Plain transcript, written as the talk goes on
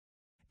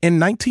In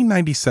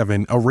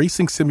 1997, a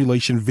racing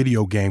simulation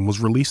video game was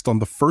released on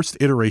the first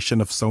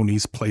iteration of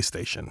Sony's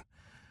PlayStation.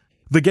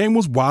 The game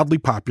was wildly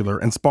popular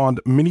and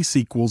spawned many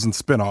sequels and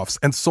spin-offs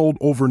and sold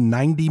over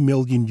 90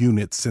 million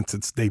units since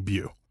its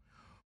debut.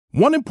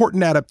 One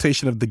important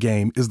adaptation of the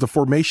game is the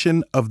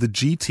formation of the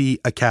GT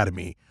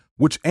Academy,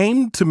 which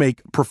aimed to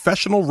make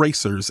professional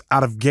racers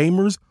out of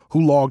gamers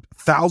who logged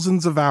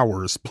thousands of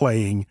hours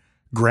playing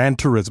Gran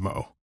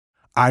Turismo.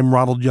 I'm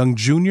Ronald Young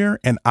Jr.,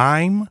 and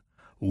I'm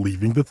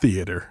leaving the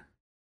theater.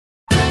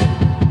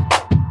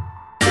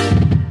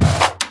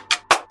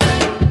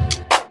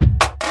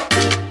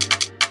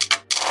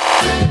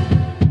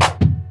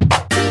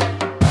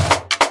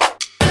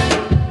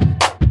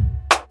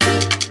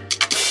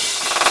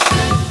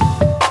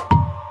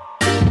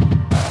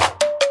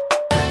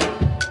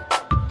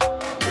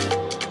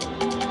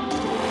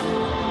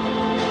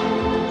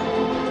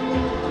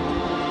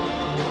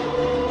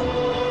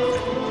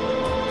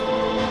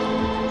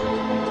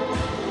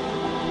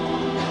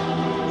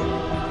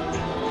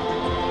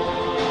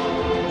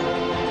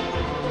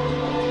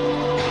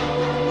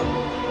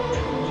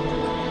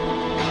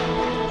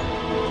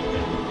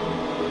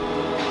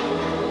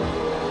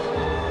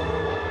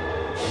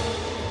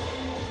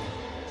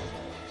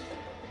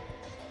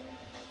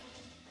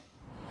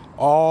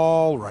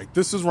 All right,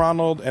 this is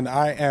Ronald, and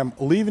I am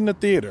leaving the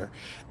theater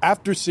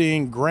after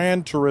seeing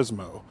Gran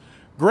Turismo.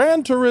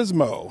 Gran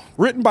Turismo,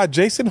 written by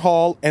Jason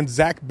Hall and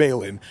Zach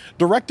Baylin,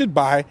 directed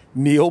by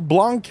Neill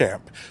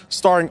Blomkamp,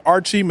 starring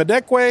Archie,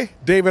 Madekwe,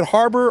 David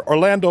Harbour,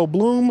 Orlando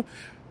Bloom,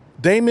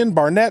 Damon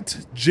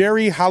Barnet,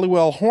 Geri,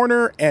 Halliwell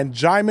Horner, and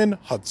Djimon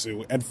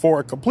Hounsou. And for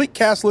a complete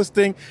cast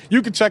listing,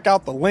 you can check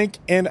out the link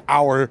in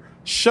our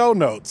show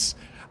notes.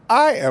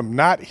 I am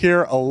not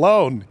here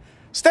alone.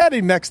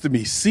 Standing next to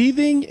me,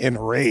 seething in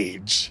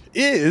rage,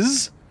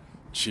 is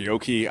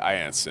Chioke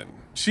I'anson.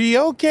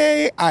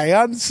 Chioke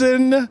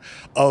I'anson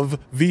of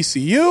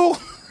VCU,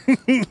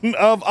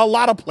 of a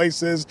lot of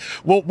places.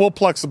 We'll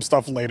plug some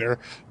stuff later.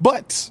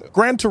 But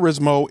Gran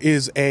Turismo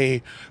is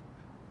a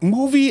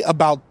movie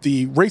about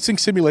the racing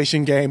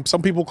simulation game.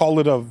 Some people call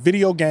it a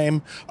video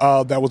game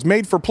that was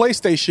made for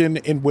PlayStation,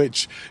 in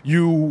which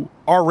you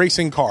are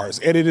racing cars.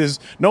 And it is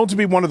known to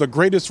be one of the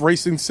greatest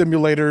racing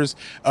simulators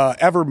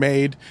ever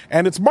made.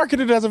 And it's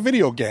marketed as a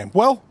video game.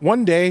 Well,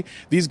 one day,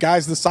 these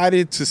guys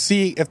decided to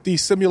see if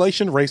these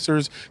simulation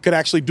racers could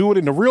actually do it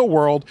in the real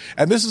world.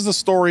 And this is the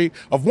story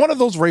of one of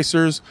those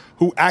racers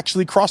who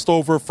actually crossed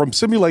over from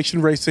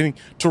simulation racing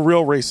to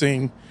real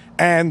racing.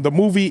 And the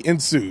movie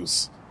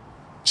ensues.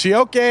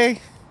 Chioke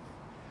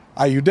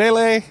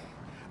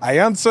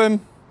I'anson,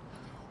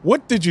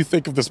 what did you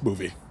think of this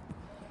movie?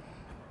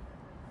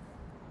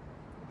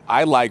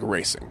 I like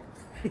racing.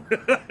 I'm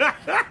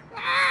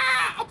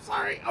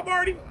sorry.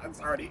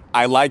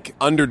 I like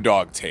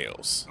underdog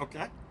tales.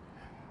 Okay.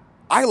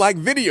 I like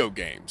video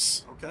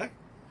games. Okay.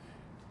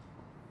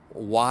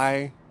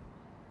 Why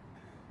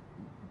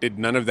did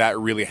none of that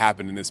really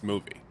happen in this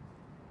movie?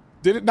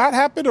 Did it not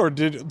happen, or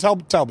did it?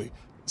 Tell me.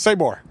 Say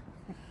more.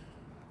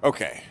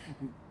 Okay.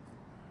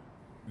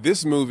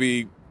 This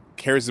movie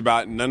cares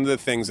about none of the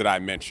things that I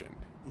mentioned.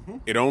 Mm-hmm.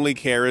 It only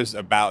cares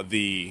about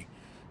the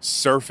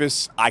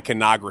surface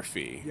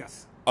iconography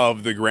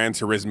of the Gran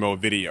Turismo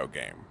video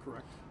game.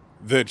 Correct.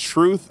 The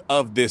truth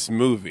of this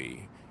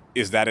movie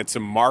is that it's a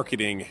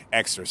marketing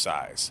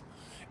exercise.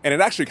 And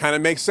it actually kind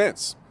of makes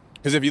sense.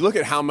 Because if you look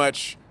at how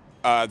much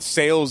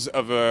sales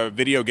of a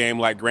video game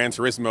like Gran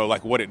Turismo,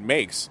 like what it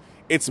makes,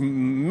 it's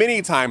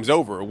many times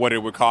over what it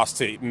would cost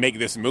to make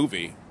this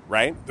movie,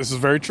 right? This is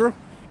very true.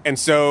 And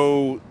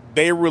so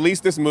they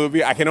released this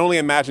movie. I can only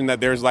imagine that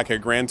there's like a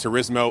Gran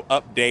Turismo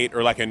update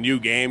or like a new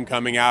game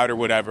coming out or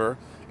whatever.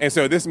 And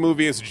so this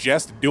movie is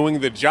just doing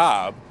the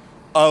job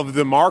of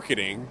the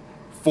marketing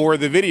for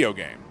the video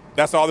game.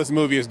 That's all this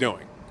movie is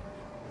doing.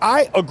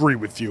 I agree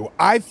with you.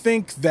 I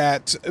think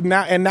that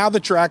now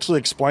that you're actually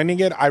explaining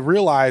it, I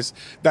realize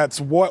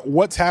that's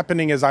what's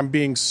happening is I'm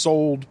being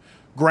sold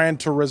Gran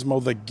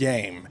Turismo the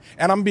game,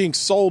 and I'm being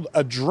sold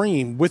a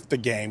dream with the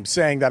game,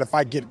 saying that if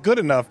I get good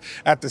enough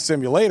at the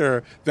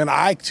simulator, then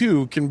I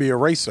too can be a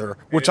racer,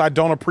 which I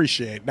don't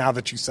appreciate now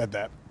that you said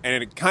that.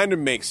 And it kind of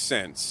makes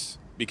sense,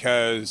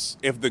 because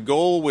if the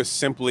goal was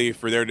simply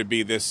for there to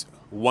be this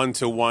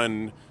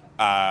one-to-one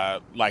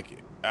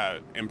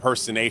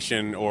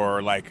impersonation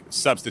or like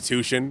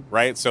substitution,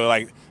 right? So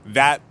like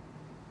that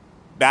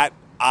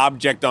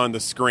object on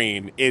the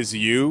screen is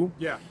you.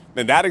 Yeah.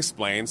 Then that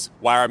explains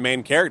why our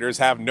main characters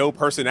have no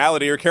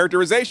personality or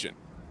characterization.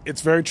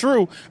 It's very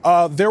true.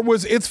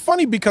 It's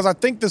funny because I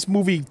think this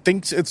movie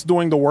thinks it's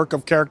doing the work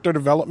of character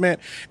development,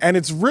 and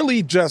it's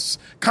really just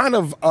kind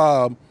of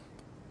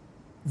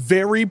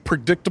very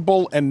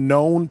predictable and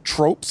known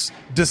tropes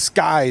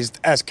disguised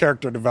as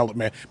character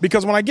development.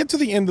 Because when I get to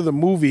the end of the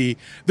movie,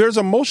 there's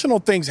emotional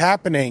things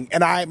happening,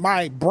 and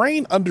my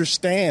brain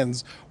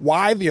understands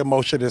why the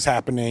emotion is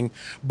happening,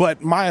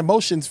 but my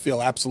emotions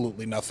feel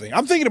absolutely nothing.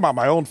 I'm thinking about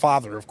my own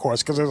father, of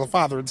course, because there's a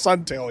father and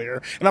son tale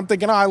here, and I'm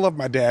thinking, I love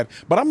my dad,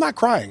 but I'm not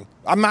crying.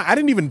 I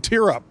didn't even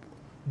tear up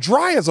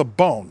dry as a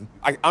bone.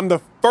 I'm the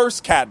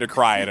first cat to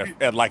cry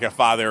at like a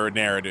father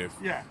narrative.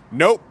 Yeah.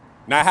 Nope,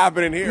 not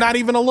happening here. Not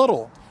even a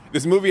little.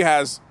 This movie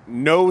has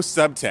no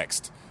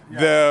subtext.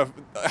 Yeah.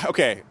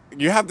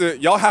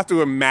 Y'all have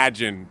to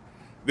imagine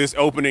this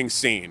opening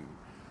scene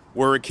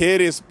where a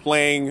kid is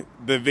playing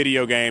the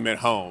video game at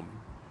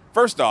home.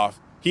 First off,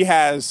 he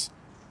has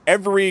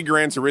every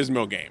Gran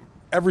Turismo game.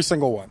 Every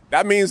single one.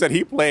 That means that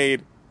he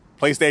played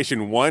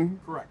PlayStation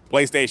 1, correct,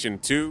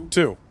 PlayStation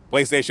 2,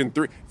 PlayStation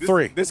 3.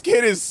 3. This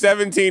kid is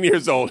 17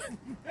 years old.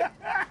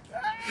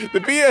 The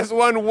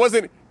PS1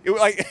 wasn't,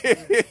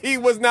 he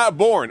was not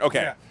born.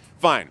 Okay, yeah.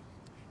 Fine.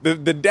 The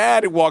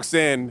dad walks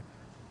in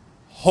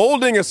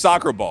holding a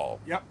soccer ball.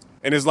 Yep.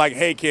 And is like,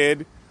 hey,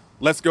 kid,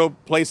 let's go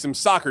play some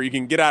soccer. You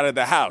can get out of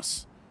the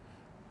house.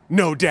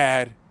 No,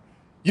 Dad.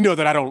 You know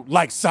that I don't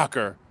like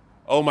soccer.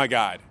 Oh, my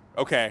God.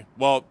 Okay.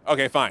 Well,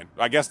 okay, fine.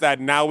 I guess that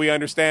now we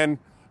understand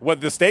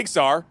what the stakes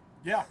are.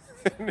 Yeah.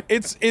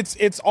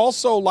 It's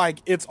also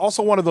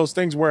one of those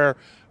things where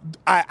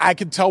I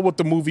could tell what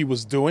the movie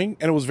was doing,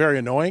 and it was very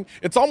annoying.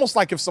 It's almost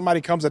like if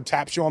somebody comes and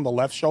taps you on the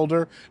left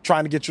shoulder,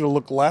 trying to get you to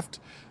look left,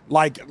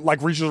 like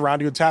reaches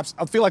around you and taps.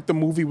 I feel like the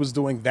movie was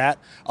doing that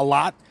a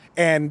lot.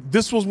 And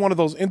this was one of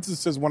those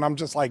instances when I'm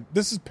just like,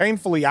 this is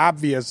painfully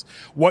obvious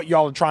what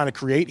y'all are trying to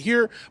create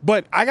here.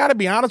 But I got to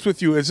be honest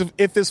with you, is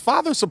if his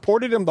father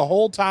supported him the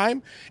whole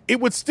time, it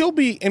would still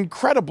be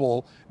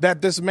incredible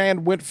that this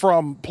man went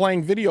from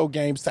playing video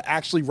games to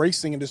actually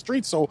racing in the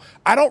streets. So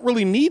I don't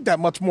really need that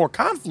much more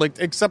conflict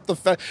except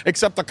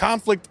the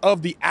conflict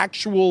of the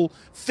actual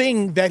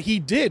thing that he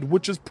did,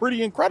 which is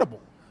pretty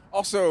incredible.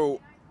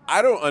 Also,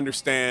 I don't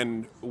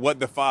understand what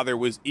the father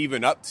was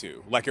even up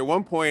to. Like at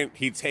one point,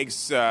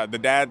 the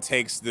dad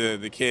takes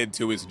the kid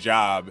to his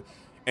job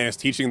and is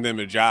teaching them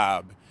a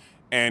job.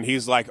 And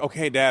he's like,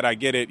 okay, Dad, I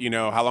get it. You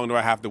know, how long do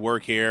I have to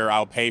work here?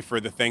 I'll pay for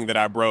the thing that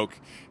I broke.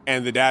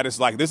 And the dad is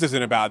like, this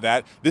isn't about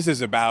that. This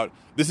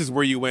is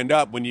where you end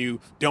up when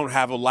you don't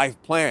have a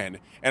life plan.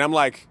 And I'm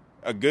like,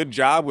 a good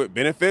job with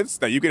benefits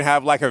that you can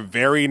have like a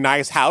very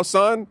nice house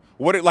on?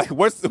 Where's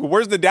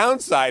the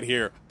downside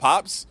here,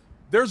 Pops?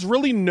 There's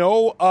really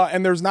no,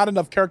 and there's not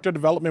enough character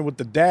development with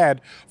the dad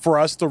for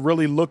us to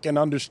really look and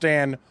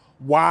understand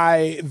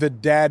why the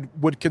dad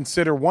would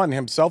consider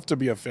himself to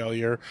be a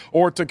failure,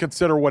 or to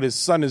consider what his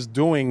son is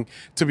doing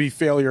to be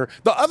failure.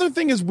 The other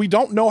thing is we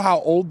don't know how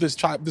old this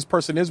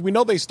person is. We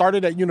know they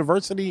started at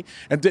university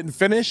and didn't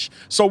finish.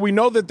 So we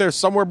know that they're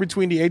somewhere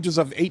between the ages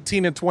of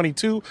 18 and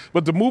 22,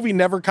 but the movie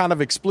never kind of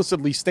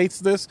explicitly states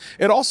this.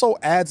 It also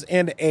adds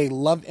in a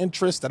love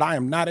interest that I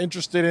am not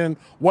interested in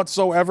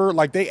whatsoever.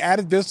 Like they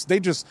added this, they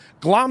just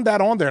glommed that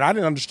on there, and I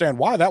didn't understand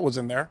why that was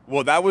in there.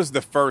 Well, that was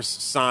the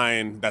first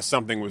sign that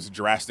something was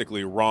drastically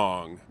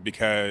wrong,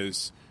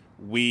 because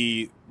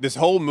this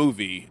whole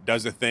movie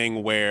does a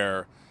thing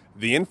where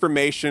the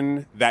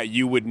information that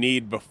you would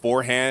need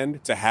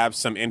beforehand to have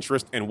some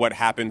interest in what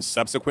happens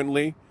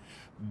subsequently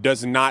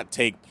does not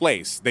take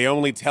place. They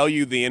only tell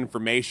you the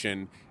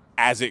information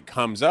as it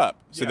comes up,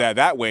 so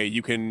that way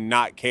you can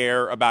not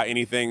care about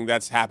anything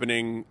that's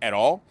happening at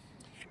all.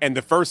 And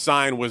the first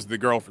sign was the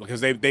girlfriend,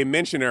 because they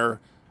mention her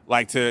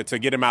like to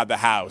get him out of the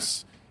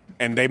house,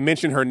 and they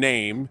mention her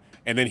name.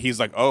 And then he's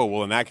like, oh,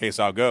 well, in that case,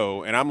 I'll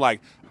go. And I'm like,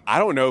 I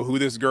don't know who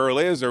this girl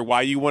is or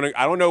why you want to.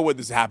 I don't know what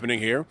is happening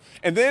here.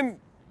 And then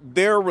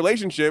their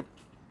relationship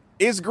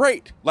is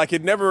great. Like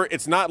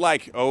it's not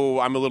like,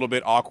 oh, I'm a little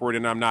bit awkward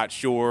and I'm not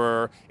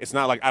sure. It's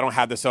not like I don't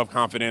have the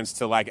self-confidence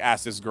to like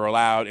ask this girl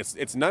out.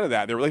 It's none of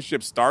that. The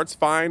relationship starts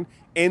fine,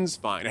 ends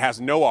fine. It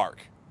has no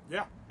arc.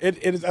 Yeah.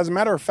 It is, as a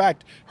matter of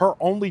fact, her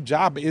only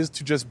job is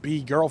to just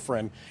be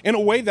girlfriend in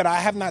a way that I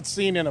have not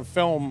seen in a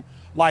film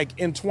like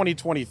in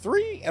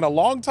 2023 in a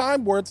long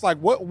time, where it's like,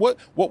 what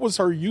was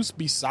her use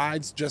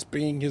besides just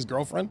being his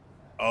girlfriend?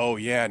 Oh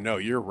yeah, no,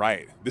 you're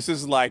right. This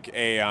is like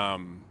a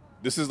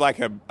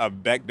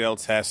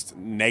Bechdel test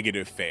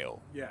negative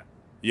fail.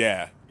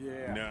 Yeah.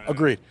 No.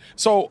 Agreed.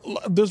 So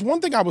there's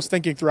one thing I was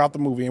thinking throughout the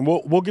movie, and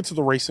we'll get to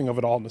the racing of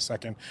it all in a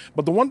second.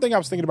 But the one thing I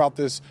was thinking about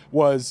this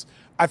was,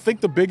 I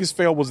think the biggest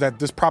fail was that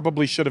this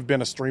probably should have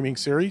been a streaming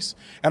series.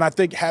 And I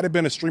think had it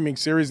been a streaming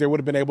series, they would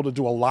have been able to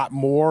do a lot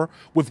more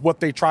with what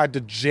they tried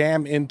to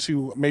jam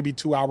into maybe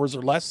 2 hours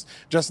or less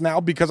just now.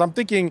 Because I'm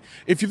thinking,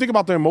 if you think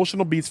about the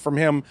emotional beats from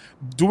him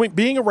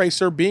being a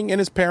racer, being in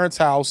his parents'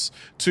 house,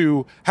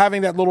 to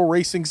having that little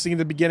racing scene at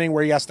the beginning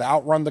where he has to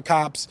outrun the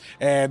cops,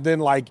 and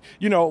then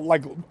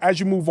as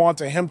you move on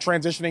to him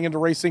transitioning into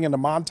racing and the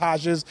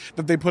montages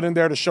that they put in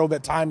there to show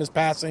that time is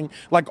passing,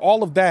 like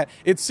all of that,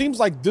 it seems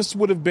like this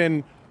would have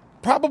been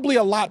probably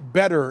a lot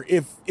better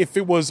if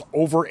it was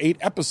over 8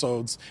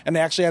 episodes and they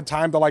actually had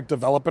time to like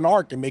develop an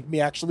arc and make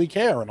me actually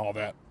care and all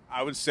that.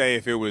 I would say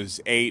if it was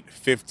 8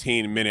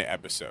 15-minute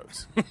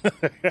episodes.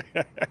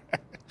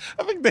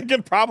 I think they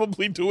could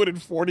probably do it in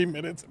 40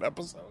 minutes an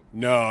episode.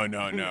 No.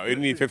 It'd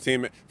need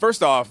 15 minutes.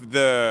 First off,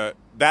 so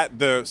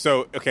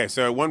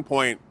at one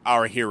point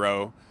our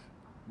hero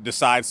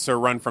decides to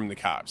run from the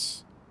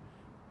cops,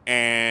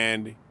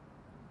 and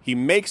he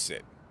makes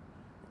it.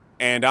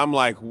 And I'm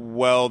like,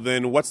 well,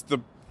 then what's the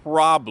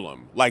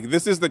problem. Like,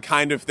 this is the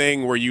kind of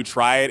thing where you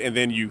try it and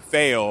then you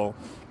fail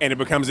and it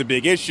becomes a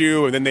big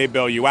issue and then they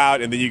bail you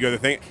out and then you go to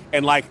the thing.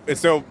 And like,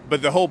 so,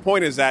 but the whole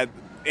point is that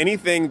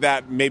anything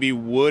that maybe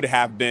would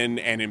have been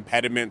an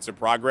impediment to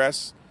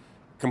progress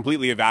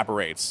completely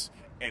evaporates.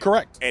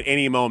 Correct. At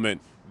any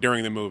moment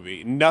during the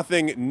movie.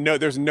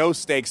 There's no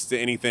stakes to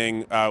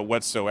anything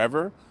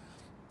whatsoever.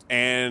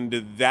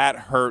 And that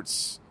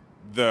hurts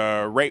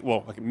the rate.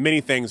 Well, like,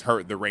 many things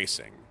hurt the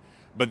racing.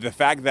 But the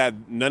fact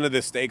that none of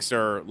the stakes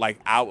are like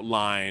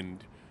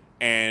outlined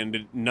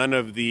and none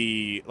of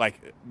the,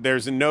 like,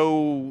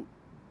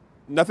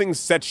 nothing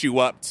sets you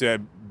up to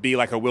be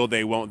like a will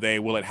they, won't they,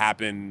 will it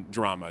happen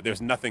drama.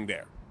 There's nothing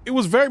there. It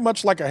was very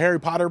much like a Harry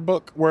Potter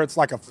book where it's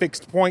like a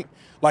fixed point.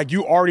 Like,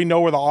 you already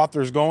know where the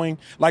author's going.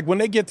 Like, when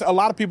they get to, a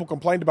lot of people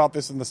complained about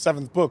this in the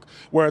 7th book,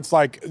 where it's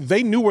like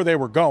they knew where they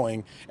were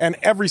going, and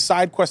every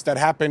side quest that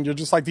happened, you're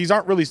just like, these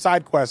aren't really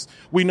side quests.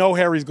 We know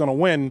Harry's going to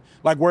win.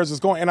 Like, where's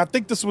this going? And I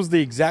think this was the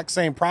exact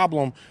same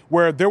problem,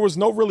 where there was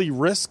no really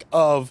risk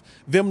of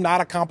them not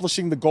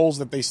accomplishing the goals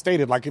that they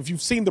stated. Like, if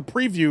you've seen the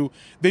preview,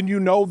 then you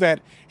know that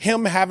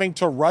him having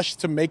to rush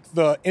to make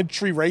the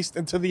entry race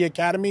into the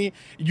academy,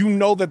 you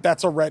know that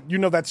that's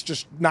that's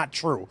just not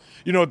true.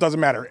 You know, it doesn't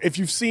matter. If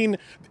you've seen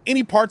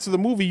any parts of the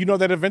movie, you know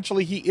that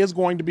eventually he is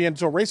going to be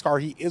into a race car.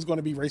 He is going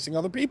to be racing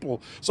other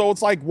people. So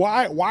it's like,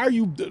 why are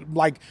you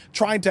like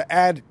trying to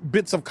add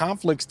bits of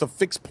conflicts to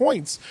fix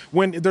points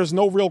when there's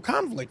no real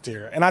conflict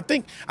here? And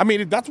I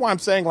mean, that's why I'm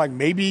saying, like,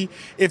 maybe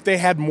if they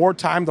had more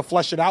time to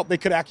flesh it out, they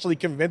could actually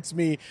convince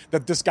me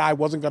that this guy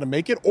wasn't going to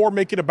make it, or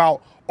make it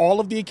about all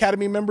of the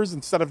Academy members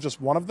instead of just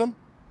one of them.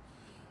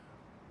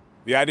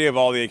 The idea of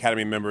all the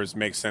Academy members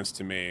makes sense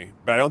to me,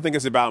 but I don't think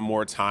it's about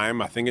more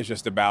time. I think it's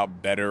just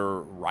about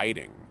better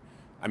writing.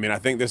 I mean, I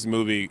think this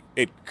movie,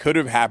 it could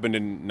have happened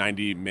in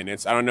 90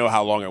 minutes. I don't know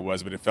how long it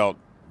was, but it felt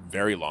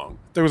very long.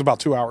 It was about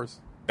 2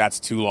 hours. That's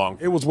too long.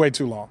 It was way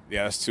too long.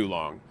 Yeah, that's too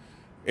long.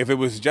 If it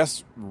was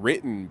just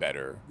written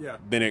better,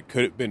 then it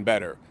could have been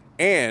better.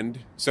 And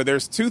so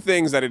there's two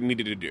things that it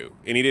needed to do.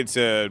 It needed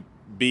to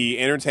be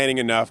entertaining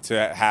enough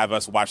to have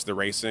us watch the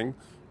racing,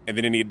 and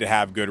then it needed to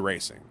have good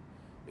racing.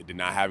 It did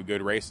not have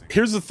good racing.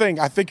 Here's the thing.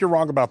 I think you're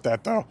wrong about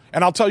that, though.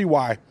 And I'll tell you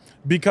why.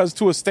 Because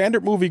to a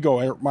standard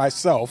moviegoer,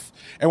 myself,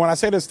 and when I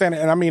say the standard,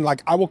 and I mean,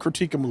 like, I will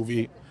critique a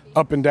movie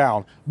up and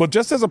down. But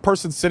just as a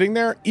person sitting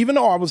there, even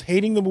though I was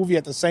hating the movie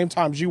at the same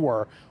time as you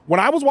were,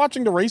 when I was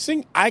watching the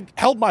racing, I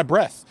held my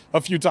breath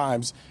a few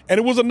times. And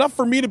it was enough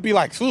for me to be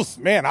like,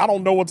 man, I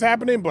don't know what's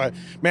happening, but,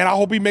 man, I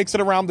hope he makes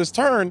it around this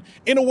turn,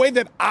 in a way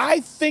that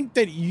I think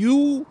that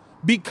you,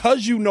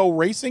 because you know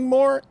racing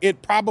more,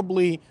 it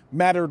probably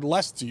mattered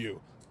less to you.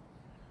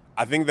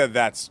 I think that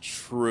that's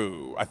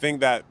true.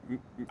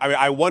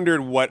 I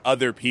wondered what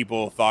other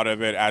people thought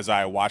of it as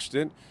I watched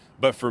it.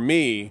 But for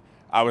me,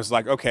 I was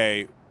like,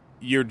 okay,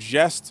 you're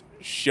just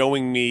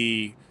showing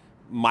me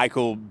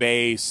Michael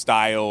Bay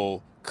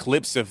style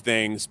clips of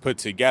things put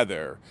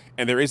together,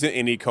 and there isn't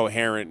any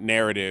coherent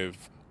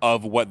narrative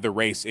of what the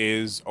race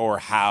is or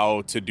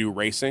how to do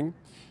racing.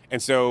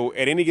 And so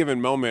at any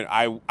given moment,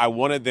 I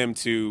wanted them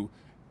to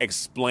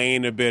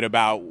explain a bit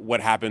about what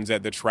happens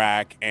at the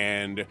track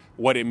and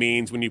what it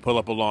means when you pull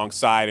up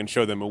alongside, and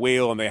show them a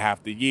wheel and they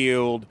have to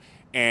yield,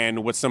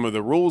 and what some of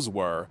the rules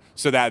were,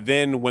 so that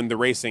then when the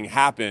racing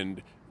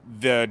happened,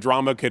 the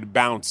drama could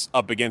bounce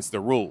up against the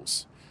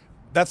rules.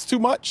 That's too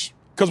much.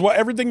 Because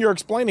everything you're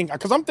explaining,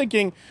 because I'm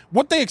thinking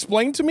what they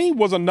explained to me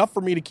was enough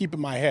for me to keep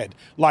in my head.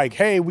 Like,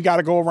 hey, we got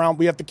to go around.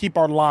 We have to keep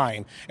our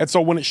line. And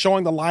so when it's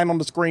showing the line on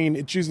the screen,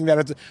 it's using that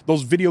as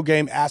those video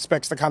game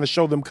aspects to kind of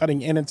show them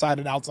cutting in inside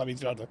and outside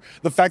each other.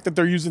 The fact that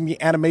they're using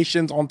the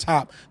animations on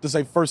top to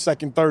say first,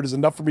 second, third is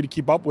enough for me to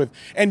keep up with.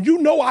 And you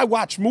know I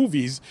watch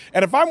movies.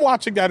 And if I'm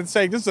watching that and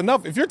saying this is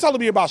enough, if you're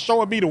telling me about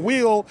showing me the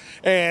wheel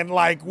and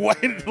like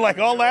what, like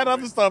all that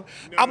other stuff,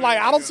 I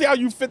don't see how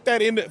you fit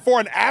that in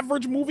for an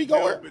average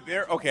moviegoer.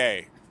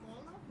 Okay,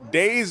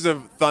 Days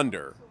of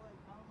Thunder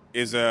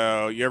is you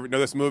ever know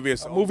this movie?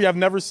 It's a movie I've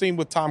never seen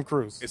with Tom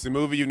Cruise. It's a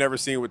movie you've never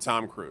seen with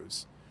Tom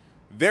Cruise.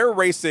 They're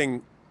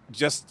racing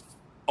just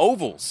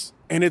ovals,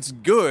 and it's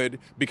good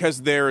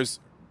because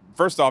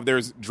first off,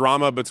 there's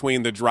drama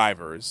between the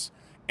drivers,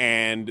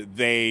 and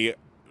they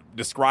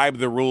describe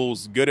the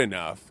rules good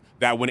enough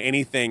that when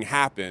anything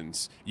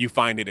happens, you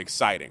find it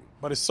exciting.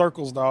 But it's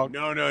circles, dog.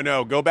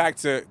 No. Go back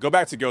to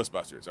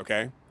Ghostbusters,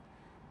 okay?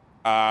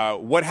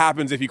 What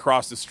happens if you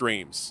cross the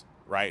streams,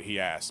 right? He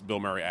asks.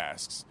 Bill Murray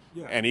asks.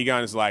 Yeah. And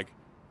Egon is like,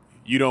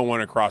 you don't want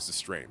to cross the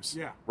streams.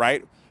 Yeah.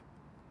 Right?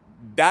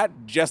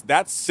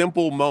 That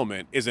simple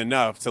moment is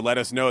enough to let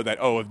us know that,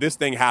 if this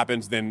thing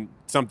happens, then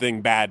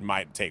something bad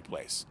might take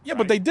place. Yeah, right?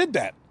 But they did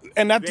that.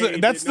 And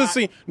that's the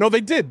scene. No,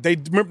 they did.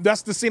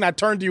 That's the scene I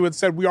turned to you and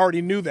said, we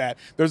already knew that.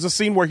 There's a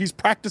scene where he's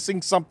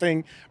practicing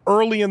something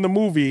early in the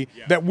movie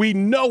that we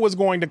know is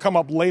going to come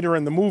up later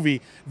in the movie.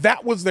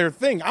 That was their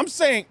thing. I'm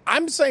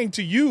saying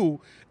to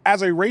you,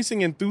 as a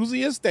racing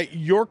enthusiast, that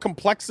your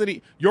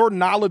complexity, your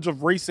knowledge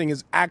of racing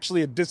is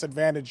actually a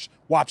disadvantage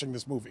watching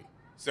this movie.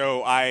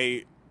 So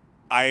I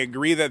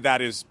agree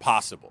that is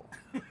possible.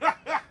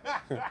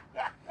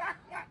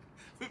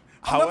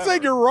 I'm not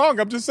saying you're wrong.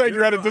 I'm just saying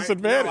you're at a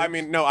disadvantage.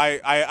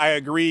 I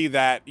agree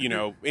that,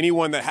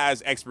 anyone that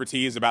has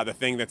expertise about the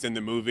thing that's in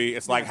the movie,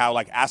 it's like how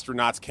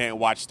astronauts can't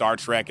watch Star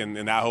Trek and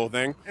that whole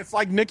thing. It's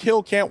like Nick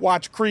Hill can't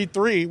watch Creed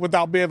 3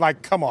 without being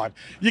like, come on,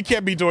 you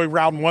can't be doing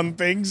round 1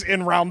 things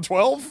in round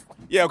 12.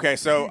 Yeah, okay.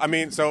 So,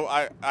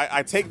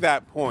 I take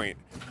that point.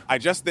 I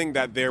just think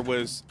that there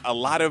was a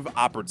lot of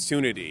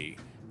opportunity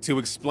to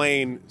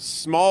explain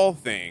small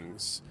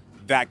things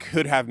that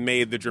could have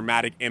made the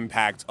dramatic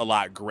impact a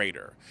lot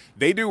greater.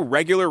 They do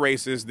regular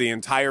races the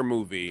entire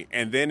movie,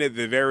 and then at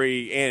the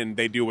very end,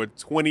 they do a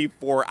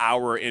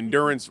 24-hour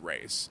endurance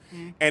race.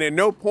 And at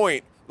no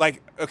point,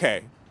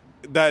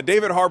 the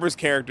David Harbour's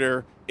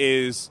character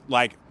is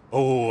like,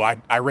 oh,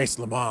 I raced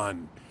Le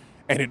Mans,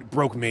 and it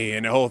broke me,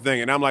 and the whole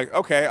thing. And I'm like,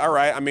 okay, all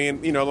right.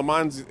 Le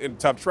Mans is a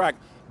tough track.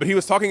 But he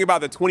was talking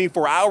about the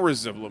 24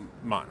 hours of Le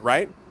Mans,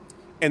 right?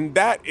 And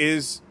that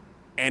is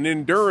an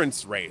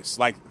endurance race.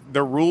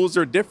 The rules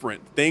are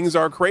different. Things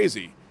are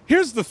crazy.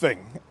 Here's the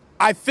thing.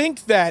 I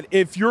think that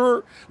if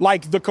you're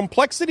the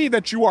complexity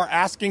that you are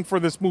asking for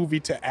this movie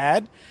to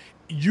add,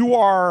 you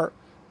are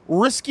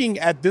risking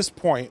at this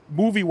point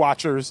movie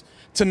watchers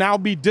to now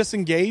be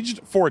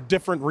disengaged for a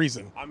different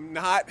reason. I'm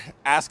not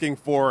asking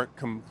for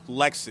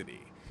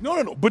complexity.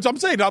 No. But I'm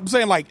saying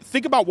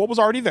think about what was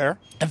already there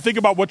and think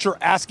about what you're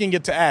asking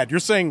it to add. You're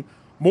saying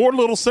more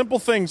little simple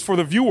things for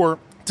the viewer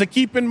to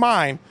keep in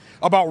mind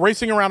about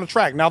racing around the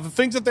track. Now, the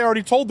things that they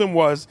already told them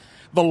was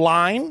the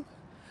line,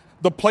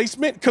 the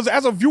placement, because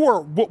as a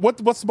viewer,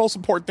 what's the most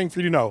important thing for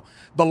you to know?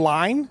 The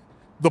line,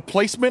 the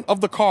placement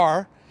of the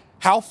car,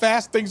 how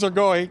fast things are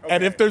going,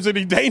 and if there's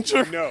any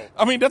danger. No.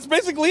 That's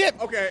basically it.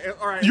 Okay,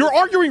 all right. You're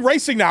arguing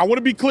racing now. I want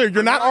to be clear.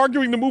 You're not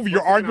arguing the movie.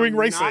 You're arguing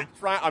racing.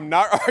 I'm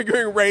not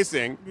arguing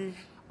racing.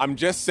 I'm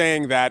just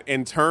saying that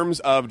in terms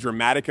of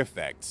dramatic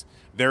effects,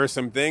 there are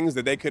some things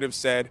that they could have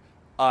said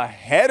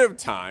ahead of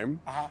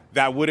time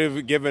that would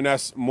have given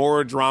us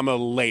more drama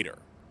later.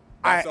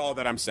 That's all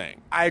that I'm saying.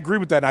 I agree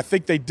with that. And I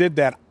think they did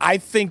that. I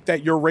think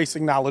that your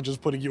racing knowledge is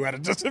putting you at a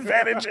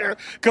disadvantage here.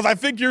 Because I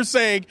think you're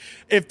saying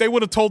if they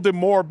would have told them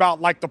more about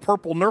the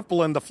purple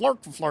nurple and the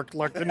flirt,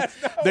 then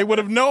they would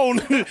have known.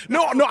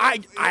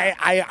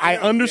 I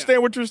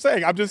understand what you're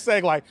saying. I'm just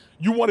saying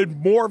you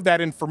wanted more of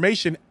that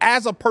information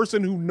as a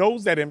person who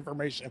knows that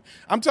information.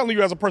 I'm telling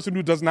you as a person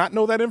who does not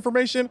know that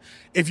information,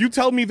 if you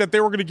tell me that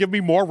they were going to give me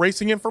more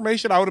racing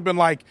information, I would have been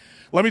like,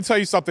 let me tell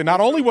you something.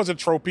 Not only was it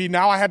tropey,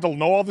 now I had to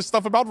know all this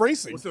stuff about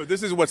racing. So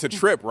this is what's a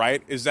trip,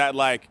 right? Is that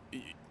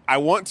I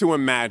want to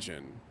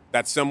imagine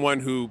that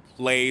someone who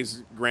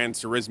plays Gran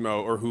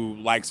Turismo or who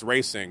likes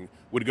racing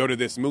would go to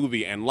this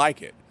movie and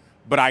like it.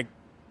 But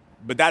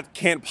that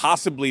can't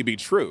possibly be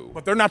true.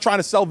 But they're not trying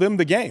to sell them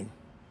the game.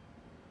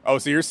 Oh,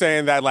 so you're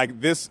saying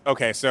that this,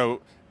 okay,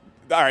 so,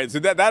 all right, so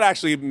that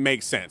actually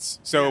makes sense.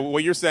 So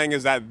what you're saying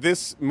is that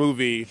this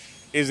movie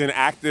is an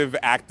active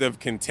act of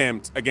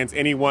contempt against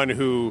anyone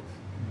who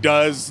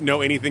does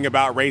know anything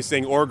about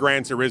racing or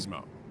Gran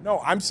Turismo. No,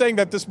 I'm saying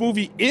that this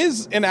movie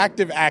is an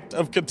active act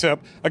of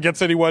contempt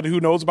against anyone who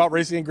knows about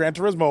racing and Gran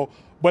Turismo,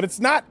 but it's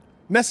not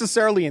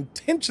necessarily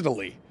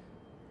intentionally.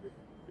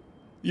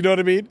 You know what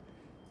I mean?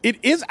 It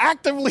is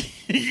actively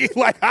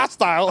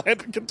hostile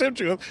and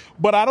contemptuous,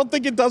 but I don't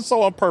think it does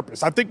so on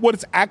purpose. I think what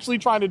it's actually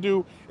trying to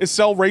do is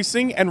sell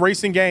racing and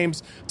racing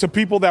games to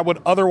people that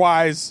would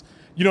otherwise,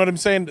 you know what I'm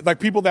saying?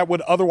 People that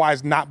would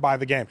otherwise not buy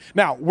the game.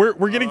 Now,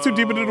 we're getting too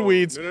deep into the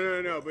weeds.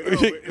 No, but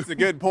it's a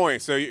good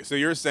point. So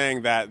you're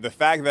saying that the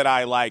fact that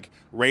I like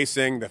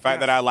racing, the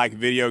fact that I like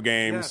video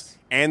games,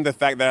 and the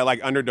fact that I like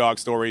underdog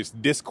stories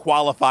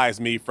disqualifies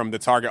me from the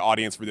target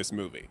audience for this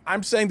movie.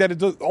 I'm saying that it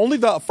does, only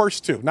the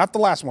first two, not the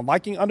last one.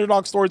 Liking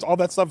underdog stories, all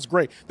that stuff is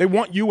great. They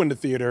want you in the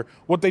theater.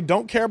 What they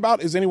don't care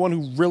about is anyone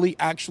who really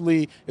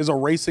actually is a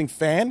racing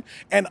fan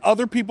and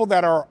other people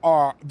that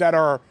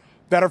are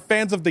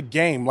fans of the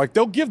game.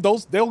 They'll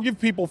give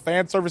people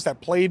fan service that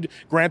played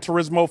Gran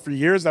Turismo for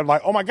years. They're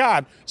like, oh my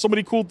God, so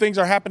many cool things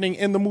are happening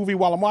in the movie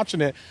while I'm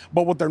watching it.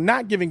 But what they're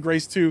not giving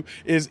grace to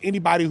is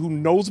anybody who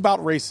knows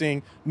about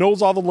racing,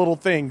 knows all the little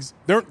things.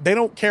 They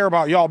don't care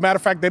about y'all. Matter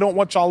of fact, they don't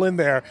want y'all in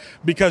there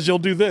because you'll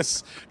do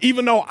this.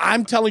 Even though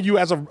I'm telling you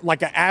as an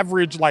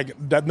average,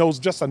 that knows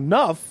just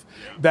enough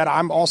that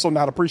I'm also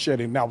not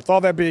appreciating. Now, with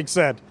all that being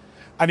said,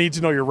 I need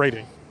to know your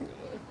rating.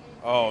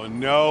 Oh,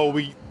 no,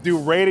 we do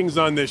ratings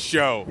on this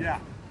show. Yeah.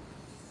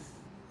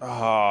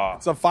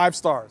 It's a 5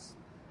 stars.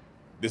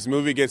 This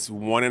movie gets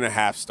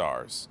 1.5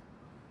 stars.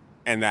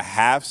 And the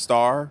half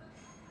star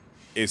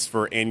is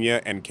for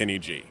Enya and Kenny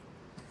G.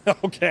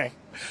 Okay.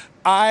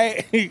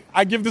 I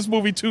give this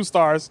movie 2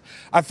 stars.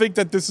 I think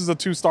that this is a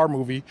 2-star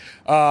movie.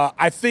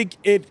 I think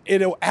it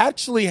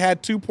actually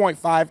had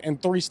 2.5 and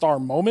 3-star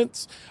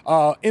moments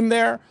in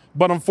there.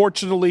 But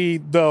unfortunately,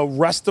 the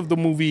rest of the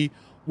movie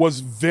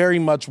was very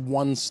much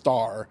 1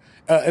 star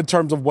in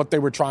terms of what they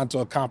were trying to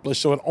accomplish.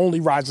 So it only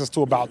rises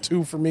to about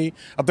 2 for me.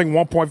 I think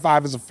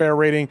 1.5 is a fair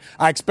rating.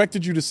 I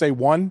expected you to say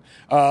 1.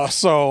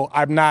 So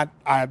I'm not,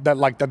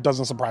 that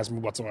doesn't surprise me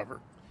whatsoever.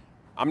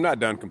 I'm not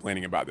done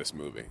complaining about this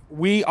movie.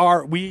 We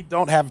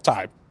don't have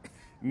time.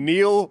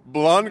 Neill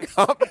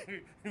Blomkamp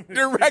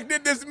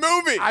directed this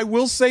movie. I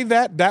will say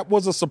that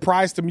was a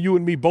surprise to you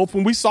and me both.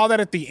 When we saw that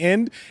at the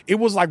end, it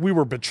was like we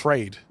were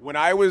betrayed. When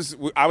I was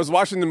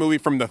watching the movie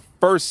from the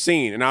first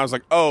scene, and I was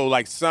like, oh,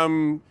 like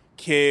some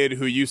kid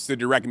who used to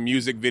direct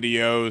music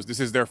videos,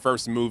 this is their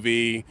first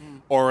movie,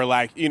 or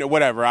like,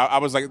 whatever. I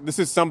was like, this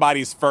is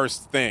somebody's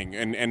first thing,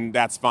 and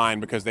that's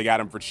fine because they got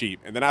him for cheap.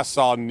 And then I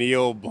saw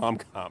Neill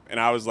Blomkamp, and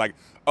I was like,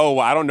 oh,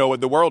 I don't know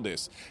what the world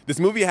is. This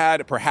movie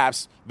had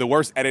perhaps the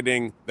worst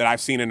editing that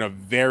I've seen in a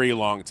very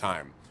long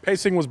time.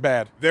 Pacing was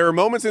bad. There are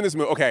moments in this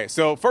movie. Okay,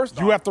 so first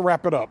you have to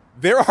wrap it up.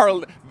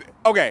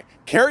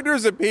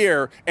 Characters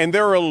appear, and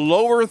there are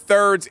lower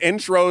thirds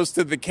intros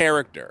to the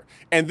character.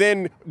 And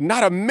then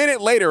not a minute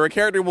later, a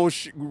character will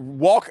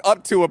walk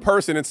up to a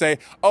person and say,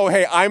 oh,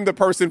 hey, I'm the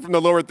person from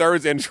the lower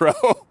thirds intro.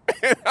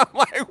 And I'm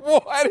like,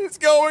 what is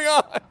going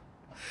on?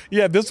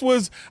 Yeah, this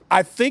was,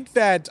 I think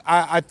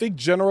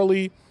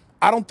generally,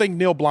 I don't think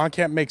Neill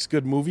Blomkamp makes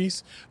good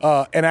movies.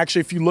 And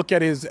actually, if you look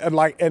at his,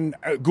 and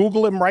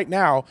Google him right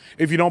now,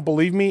 if you don't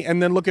believe me,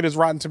 and then look at his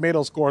Rotten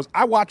Tomatoes scores.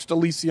 I watched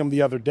Elysium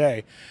the other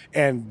day,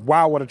 and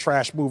wow, what a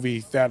trash movie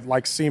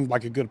that seemed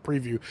like a good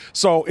preview.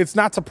 So it's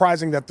not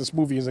surprising that this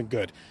movie isn't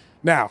good.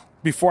 Now,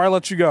 before I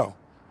let you go,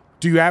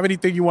 do you have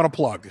anything you want to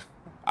plug?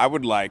 I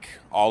would like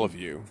all of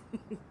you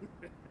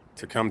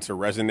to come to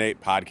Resonate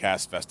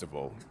Podcast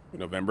Festival,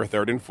 November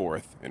 3rd and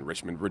 4th in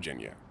Richmond,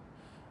 Virginia.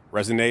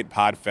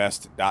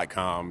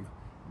 ResonatePodfest.com.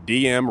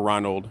 DM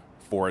Ronald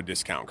for a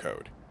discount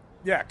code.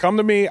 Yeah, come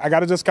to me. I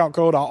got a discount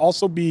code. I'll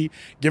also be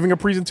giving a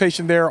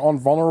presentation there on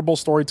vulnerable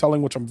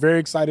storytelling, which I'm very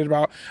excited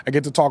about. I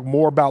get to talk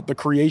more about the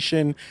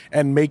creation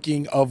and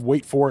making of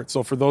Wait For It.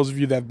 So for those of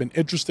you that have been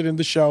interested in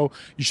the show,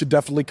 you should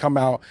definitely come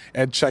out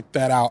and check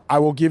that out. I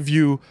will give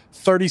you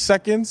 30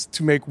 seconds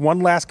to make one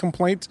last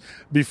complaint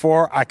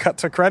before I cut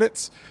to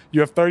credits.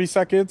 You have 30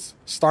 seconds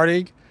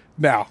starting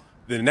now.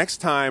 The next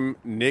time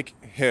Nick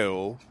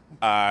Hill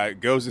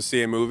goes to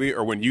see a movie,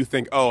 or when you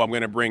think, oh, I'm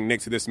going to bring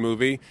Nick to this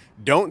movie,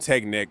 don't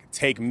take Nick,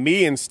 take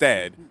me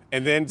instead,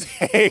 and then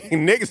take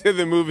Nick to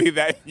the movie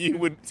that you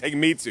would take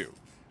me to.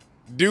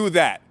 Do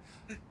that.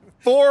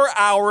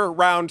 4-hour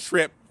round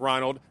trip,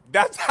 Ronald.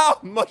 That's how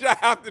much I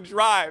have to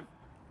drive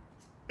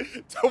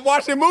to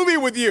watch a movie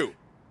with you.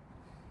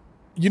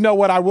 You know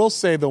what? I will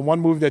say the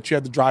one movie that you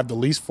had to drive the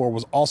least for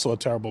was also a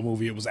terrible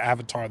movie. It was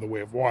Avatar: The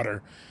Way of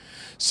Water.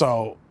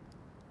 So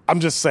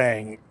I'm just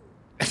saying.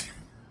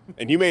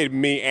 And you made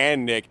me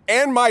and Nick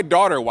and my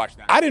daughter watch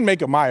that. I didn't make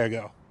Amaya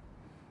go.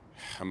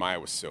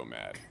 Amaya was so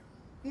mad.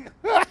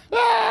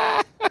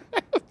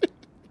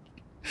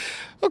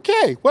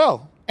 Okay,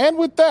 well, and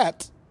with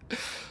that,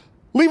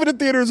 Leave It in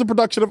Theater is a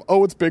production of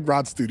Oh It's Big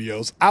Rod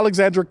Studios.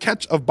 Alexandra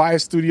Ketch of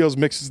Bias Studios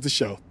mixes the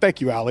show.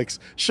 Thank you, Alex.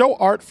 Show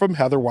art from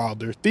Heather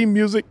Wilder. Theme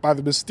music by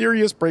the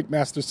mysterious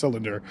Breakmaster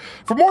Cylinder.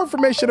 For more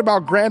information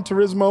about Gran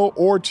Turismo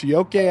or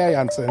Chioke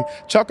I'anson,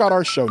 check out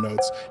our show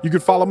notes. You can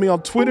follow me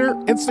on Twitter,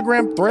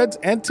 Instagram, Threads,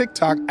 and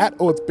TikTok at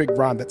Oh It's Big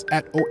Ron. That's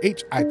at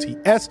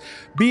OHITSBIGRON.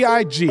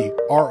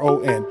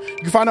 You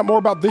can find out more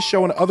about this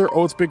show and other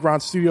Oh It's Big Ron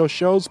Studios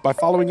shows by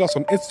following us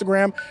on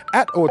Instagram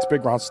at Oh It's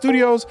Big Ron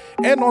Studios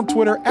and on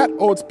Twitter at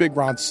Oh It's Big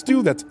Ron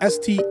Stew. That's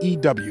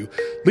STEW.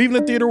 Leaving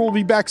the Theater will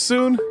be back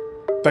soon.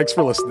 Thanks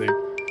for listening.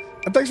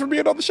 And thanks for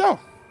being on the show.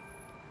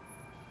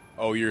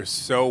 Oh, you're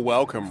so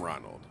welcome,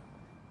 Ronald.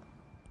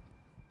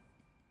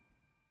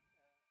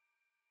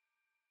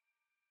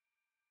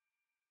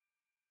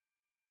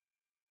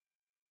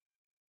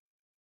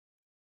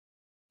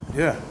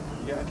 Yeah.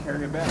 You gotta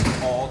carry it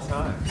back all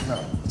time.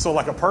 No. So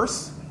like a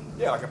purse?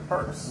 Yeah, like a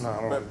purse.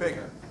 No, but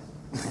bigger.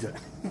 Okay.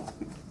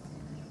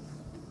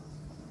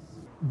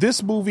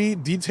 This movie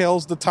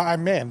details the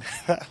time, man,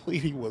 that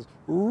lady was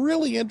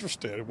really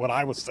interested in what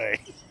I was saying.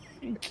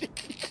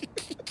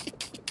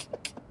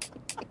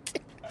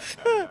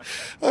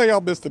 Oh,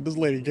 y'all missed it. This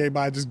lady came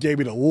by and just gave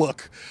me the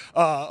look.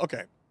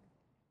 Okay.